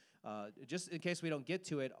can, just in case we don't get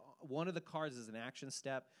to it, one of the cards is an action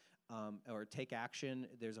step. Or take action.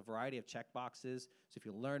 There's a variety of check boxes. So if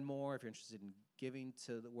you learn more, if you're interested in giving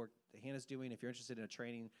to the work that Hannah's doing, if you're interested in a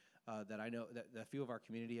training that I know that a few of our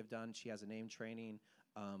community have done, she has a name training.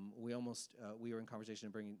 We were in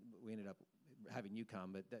conversation we ended up having you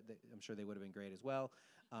come, but I'm sure they would have been great as well.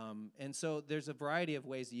 And so there's a variety of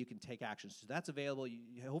ways that you can take action. So that's available.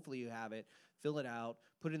 Hopefully you have it. Fill it out,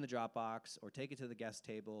 put it in the Dropbox, or take it to the guest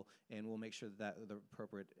table, and we'll make sure that the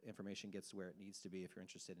appropriate information gets to where it needs to be if you're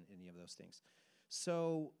interested in any of those things.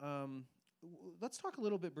 So let's talk a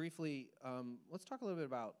little bit briefly. Let's talk a little bit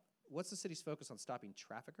about what's the city's focus on stopping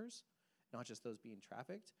traffickers, not just those being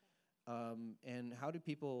trafficked. And how do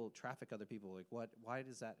people traffic other people? Why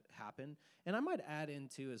does that happen? And I might add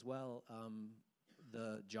into as well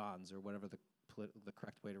the Johns, or whatever the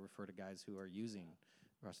correct way to refer to guys who are using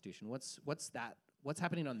prostitution. What's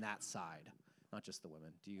happening on that side, not just the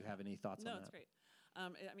women? Do you have any thoughts on that? No, it's great. I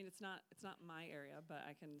mean, it's not my area, but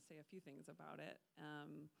I can say a few things about it.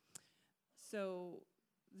 So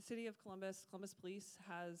the city of Columbus Police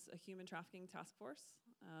has a human trafficking task force.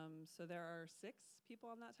 So there are 6 people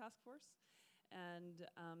on that task force, and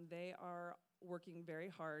they are working very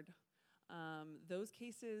hard. Those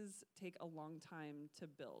cases take a long time to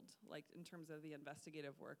build, like in terms of the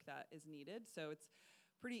investigative work that is needed. So it's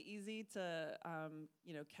pretty easy to,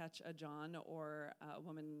 catch a John or a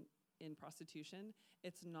woman in prostitution.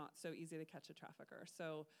 It's not so easy to catch a trafficker.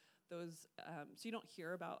 So those, so you don't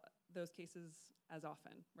hear about those cases as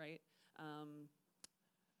often, right?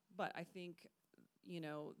 But I think,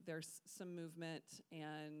 there's some movement,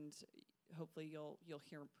 and hopefully you'll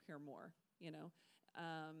hear more.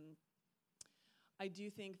 I do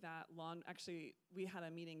think that actually, we had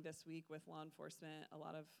a meeting this week with law enforcement, a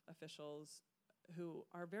lot of officials who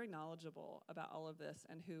are very knowledgeable about all of this,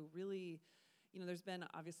 and who really, there's been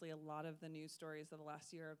obviously a lot of the news stories of the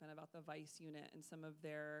last year have been about the Vice unit and some of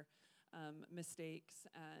their mistakes,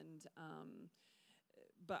 and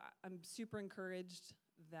but I'm super encouraged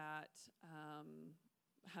that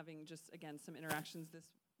having just, again, some interactions this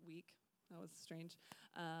week, that was strange,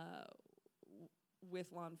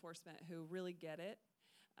 with law enforcement who really get it,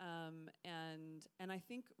 and I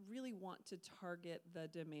think really want to target the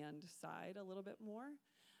demand side a little bit more.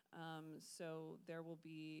 So there will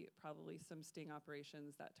be probably some sting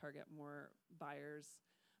operations that target more buyers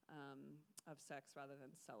of sex rather than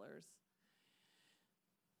sellers.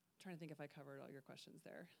 I'm trying to think if I covered all your questions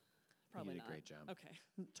there. Probably you did not. a great job.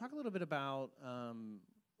 Okay. Talk a little bit about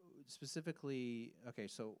specifically,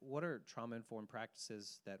 so what are trauma-informed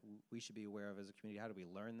practices that we should be aware of as a community? How do we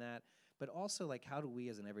learn that? But also, how do we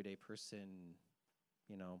as an everyday person,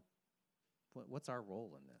 what's our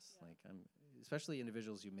role in this? Yeah. Especially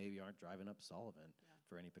individuals who maybe aren't driving up Sullivan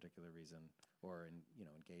for any particular reason, or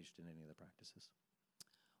engaged in any of the practices.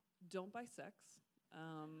 Don't buy sex.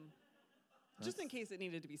 Just in case it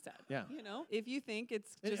needed to be said. Yeah. If you think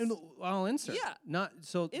it's just... And I'll insert. Yeah.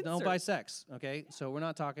 Don't buy sex, okay? Yeah. So we're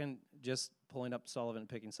not talking just pulling up Sullivan and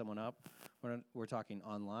picking someone up. We're talking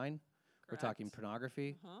online. Correct. We're talking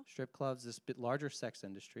pornography, strip clubs, this bit larger sex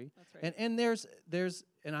industry. That's right. And there's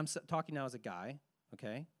and I'm talking now as a guy,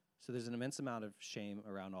 okay? So there's an immense amount of shame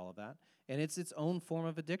around all of that, and it's its own form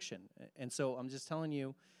of addiction. And so I'm just telling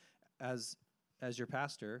you, as your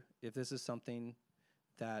pastor, if this is something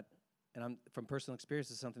that, and I'm from personal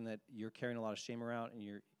experience, it's something that you're carrying a lot of shame around, and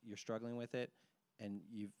you're struggling with it, and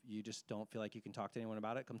you just don't feel like you can talk to anyone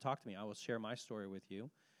about it, come talk to me. I will share my story with you.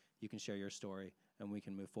 You can share your story, and we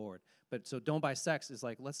can move forward. But so don't buy sex is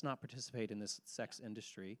let's not participate in this sex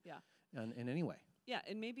industry in any way. Yeah,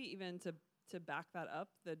 and maybe even to back that up,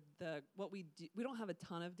 what we do, we don't have a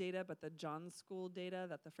ton of data, but the John School data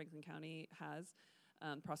that the Franklin County has,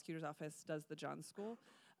 prosecutor's office does the John School.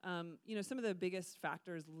 Some of the biggest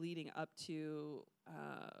factors leading up to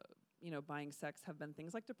buying sex have been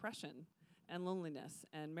things like depression and loneliness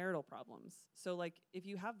and marital problems. So if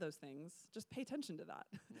you have those things, just pay attention to that.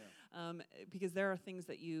 Yeah. Because there are things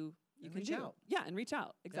that you can reach do. Out. Yeah, and reach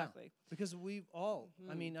out. Exactly. Yeah. Because we've all,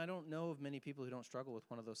 I don't know of many people who don't struggle with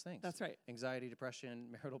one of those things. That's right. Anxiety, depression,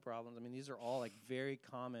 marital problems. These are all very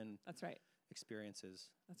common That's right. experiences.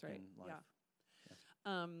 That's right. In life.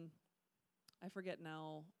 Yeah. I forget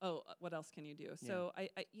now. Oh, what else can you do? So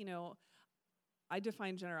I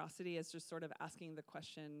define generosity as just sort of asking the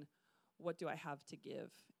question, what do I have to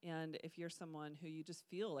give? And if you're someone who you just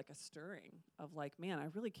feel like a stirring of man, I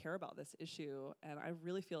really care about this issue, and I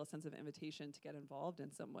really feel a sense of invitation to get involved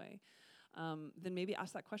in some way, then maybe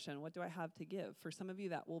ask that question, what do I have to give? For some of you,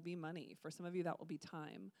 that will be money. For some of you, that will be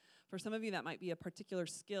time. For some of you, that might be a particular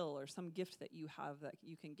skill or some gift that you have that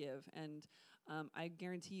you can give. And I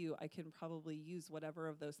guarantee you, I can probably use whatever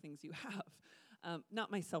of those things you have. Not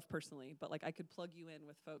myself personally, but I could plug you in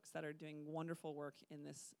with folks that are doing wonderful work in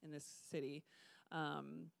this city.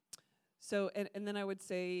 And then I would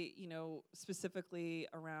say, specifically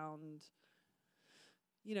around,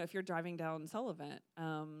 if you're driving down Sullivan,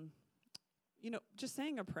 just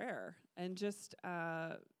saying a prayer and just,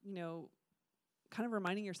 kind of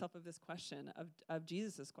reminding yourself of this question, of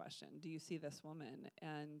Jesus's question, do you see this woman?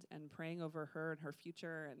 And praying over her and her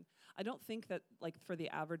future. And I don't think that, for the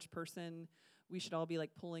average person, we should all be,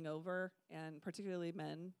 pulling over, and particularly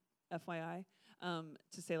men, FYI,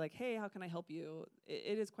 to say, hey, how can I help you?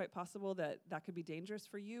 It is quite possible that could be dangerous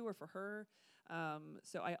for you or for her.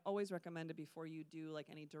 So I always recommend it before you do,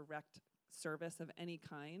 any direct service of any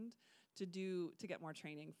kind, to get more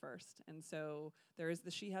training first. And so there is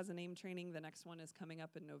the She Has a Name training. The next one is coming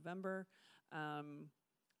up in November.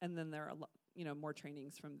 and then there are more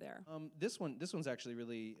trainings from there. This one's actually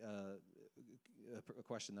really a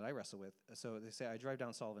question that I wrestle with. So they say, I drive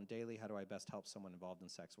down Sullivan daily. How do I best help someone involved in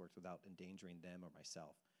sex work without endangering them or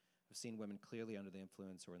myself? I've seen women clearly under the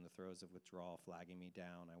influence or in the throes of withdrawal flagging me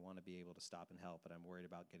down. I want to be able to stop and help, but I'm worried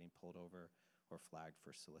about getting pulled over or flagged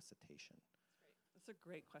for solicitation. That's a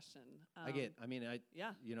great question.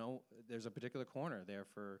 Yeah. There's a particular corner there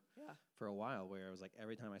for a while where I was like,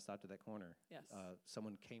 every time I stopped at that corner, yes.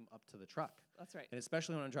 Someone came up to the truck. That's right. And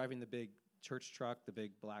especially when I'm driving the big church truck, the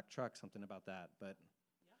big black truck, something about that. But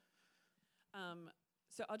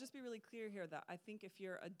so I'll just be really clear here that I think if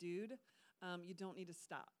you're a dude, you don't need to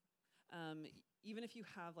stop. Even if you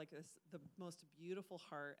have the most beautiful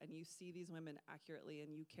heart and you see these women accurately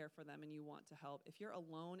and you care for them and you want to help, if you're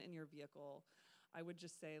alone in your vehicle, I would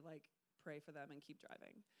just say pray for them and keep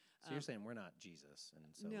driving. So you're saying we're not Jesus, and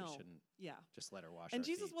so we shouldn't just let her wash and our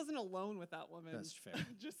Jesus feet. wasn't alone with that woman. That's fair.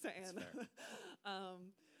 Just saying. That's fair.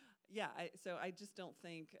 So I just don't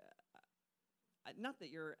think, not that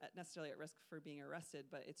you're necessarily at risk for being arrested,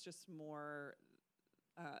 but it's just more,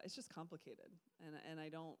 it's just complicated, and I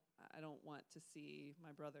don't want to see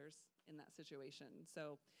my brothers in that situation.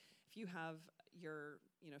 So if you have your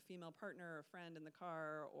female partner or friend in the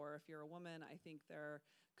car, or if you're a woman, I think there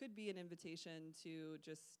could be an invitation to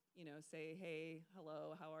just say, hey,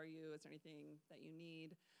 hello, how are you? Is there anything that you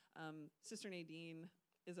need? Sister Nadine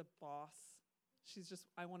is a boss. She's just,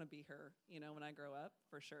 I want to be her, when I grow up,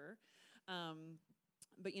 for sure.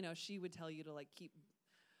 But she would tell you to keep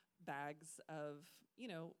bags of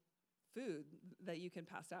food that you can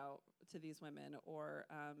pass out to these women, or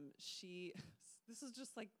this is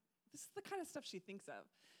the kind of stuff she thinks of.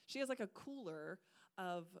 She has a cooler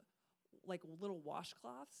of little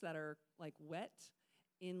washcloths that are wet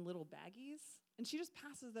in little baggies, and she just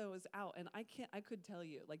passes those out. And I could tell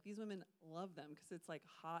you, these women love them because it's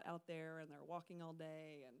hot out there and they're walking all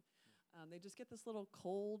day, and they just get this little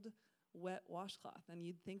cold, wet washcloth, and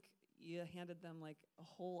you'd think you handed them a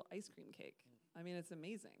whole ice cream cake. I mean, it's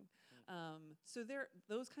amazing. So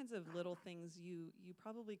those kinds of little things you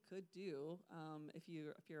probably could do if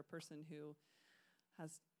you're a person who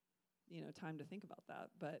has time to think about that.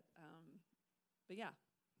 But yeah.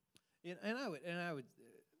 And I would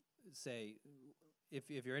say, if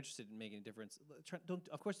you're interested in making a difference, don't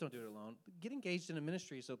do it alone. Get engaged in a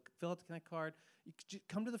ministry. So fill out the Connect card.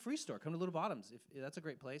 Come to the Free Store. Come to Little Bottoms. If that's a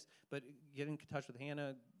great place. But get in touch with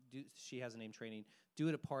Hannah. She has a name training. Do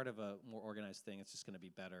it a part of a more organized thing. It's just going to be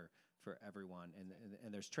better for everyone.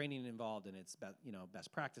 And there's training involved, and it's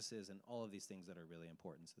best practices and all of these things that are really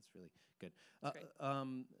important. So it's really good.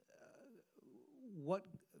 What,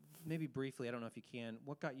 maybe briefly, I don't know if you can,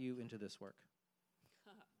 what got you into this work?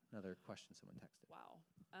 Another question someone texted. Wow.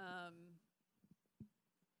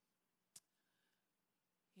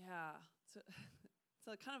 Yeah.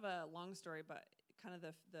 So kind of a long story, but kind of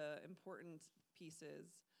the important pieces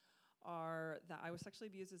are that I was sexually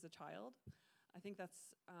abused as a child. I think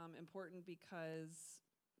that's important because,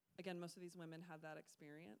 again, most of these women have that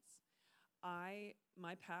experience.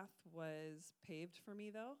 My path was paved for me,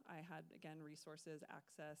 though. I had, again, resources,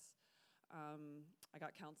 access. I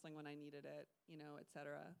got counseling when I needed it, et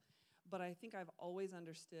cetera. But I think I've always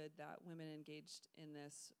understood that women engaged in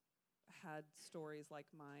this had stories like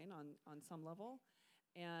mine on some level.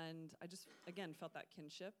 And I just, again, felt that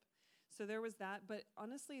kinship. So there was that. But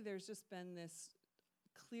honestly, there's just been this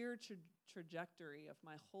clear trajectory of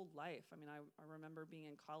my whole life. I mean, I remember being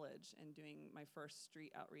in college and doing my first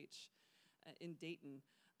street outreach in Dayton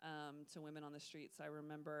to women on the streets. I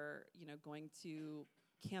remember, going to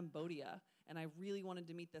Cambodia, and I really wanted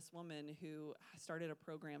to meet this woman who started a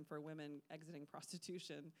program for women exiting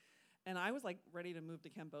prostitution. And I was ready to move to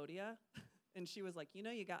Cambodia. And she was like,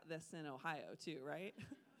 you got this in Ohio too, right?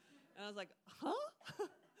 And I was like, huh?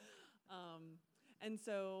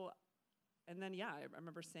 And then, I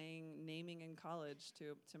remember naming in college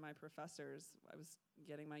to my professors. I was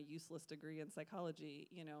getting my useless degree in psychology.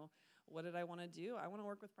 What did I want to do? I want to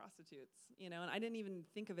work with prostitutes, and I didn't even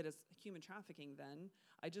think of it as human trafficking then.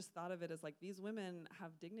 I just thought of it as these women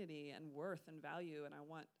have dignity and worth and value, and I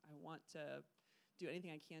want to do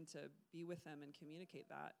anything I can to be with them and communicate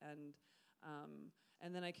that.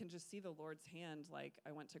 And then I can just see the Lord's hand.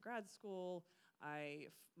 I went to grad school. A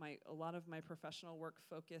lot of my professional work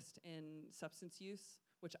focused in substance use,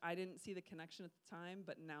 which I didn't see the connection at the time,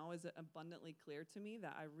 but now is abundantly clear to me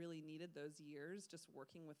that I really needed those years just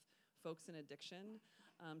working with folks in addiction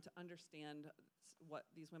to understand what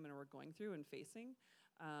these women were going through and facing.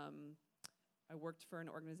 I worked for an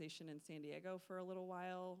organization in San Diego for a little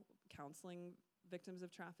while, counseling victims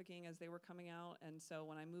of trafficking as they were coming out. And so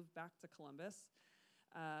when I moved back to Columbus,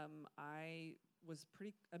 I was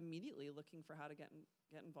pretty immediately looking for how to get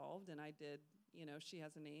involved, and I did. She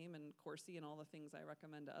has a name and Corsi and all the things I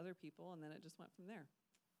recommend to other people, and then it just went from there.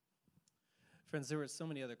 Friends, there were so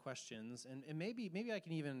many other questions, and maybe I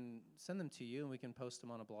can even send them to you, and we can post them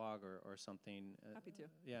on a blog or something. Happy to.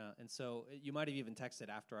 Yeah, and so you might have even texted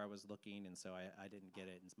after I was looking, and so I didn't get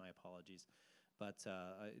it, and my apologies. But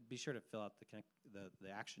be sure to fill out the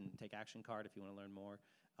take action card if you want to learn more,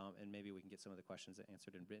 and maybe we can get some of the questions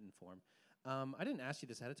answered in written form. I didn't ask you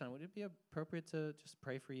this ahead of time. Would it be appropriate to just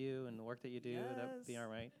pray for you and the work that you do? Yes. Would that be all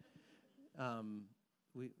right?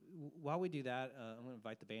 While we do that, I'm going to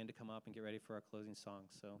invite the band to come up and get ready for our closing song.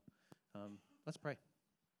 So let's pray.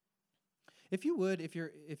 If you would, if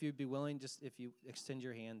you'd be willing, just if you extend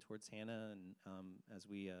your hand towards Hannah, and as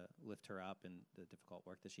we lift her up and the difficult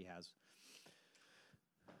work that she has.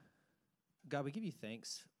 God, we give you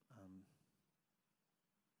thanks.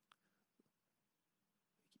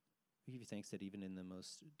 We give you thanks that even in the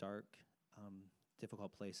most dark,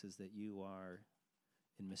 difficult places, that you are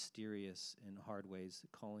in mysterious and hard ways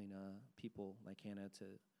calling people like Hannah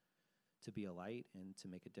to be a light and to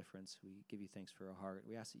make a difference. We give you thanks for her heart.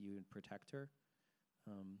 We ask that you would protect her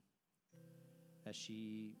as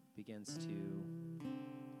she begins to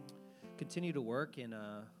continue to work in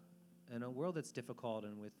a world that's difficult,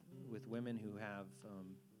 and with women who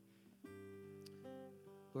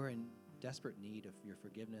are in desperate need of your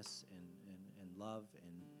forgiveness and love,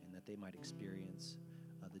 and that they might experience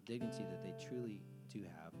the dignity that they truly do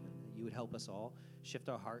have, and that you would help us all shift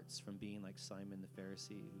our hearts from being like Simon the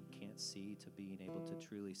Pharisee, who can't see, to being able to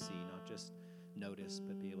truly see, not just notice,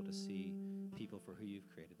 but be able to see people for who you've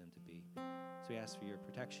created them to be. So we ask for your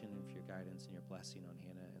protection and for your guidance and your blessing on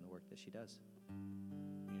Hannah and the work that she does.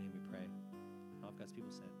 In your name we pray. All of God's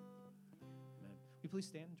people said, amen. Will you please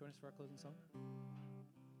stand and join us for our closing song?